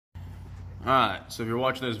Alright, so if you're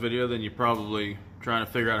watching this video, then you're probably trying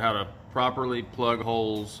to figure out how to properly plug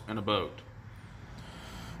holes in a boat.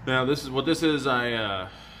 Now this is what this is. I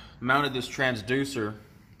mounted this transducer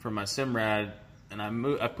for my Simrad, and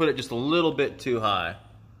I put it just a little bit too high.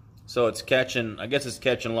 So it's catching, I guess it's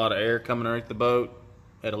catching a lot of air coming underneath the boat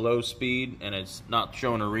at a low speed, and it's not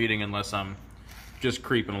showing a reading unless I'm just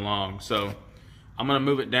creeping along. So I'm gonna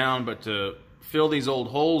move it down, but to fill these old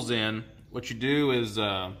holes in, what you do is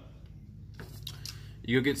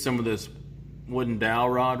you'll get some of this wooden dowel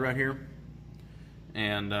rod right here,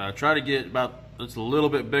 and try to get about, it's a little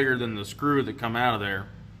bit bigger than the screw that come out of there.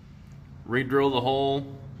 Re-drill the hole,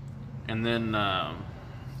 and then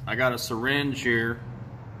I got a syringe here,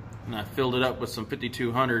 and I filled it up with some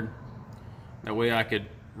 5200. That way I could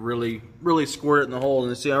really squirt it in the hole. And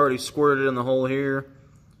you see I already squirted it in the hole here,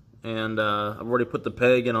 and I've already put the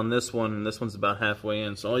peg in on this one, and this one's about halfway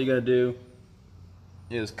in. So all you gotta do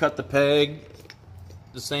is cut the peg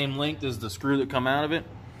the same length as the screw that come out of it,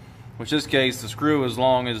 which in this case the screw as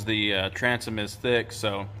long as the transom is thick.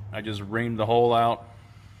 So I just reamed the hole out.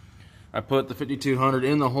 I put the 5200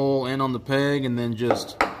 in the hole and on the peg, and then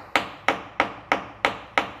just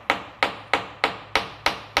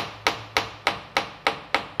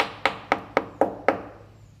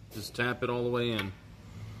tap it all the way in,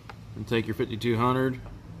 and take your 5200,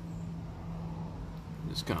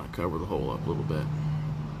 just kind of cover the hole up a little bit.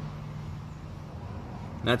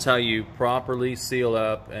 That's how you properly seal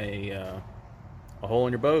up a hole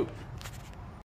in your boat.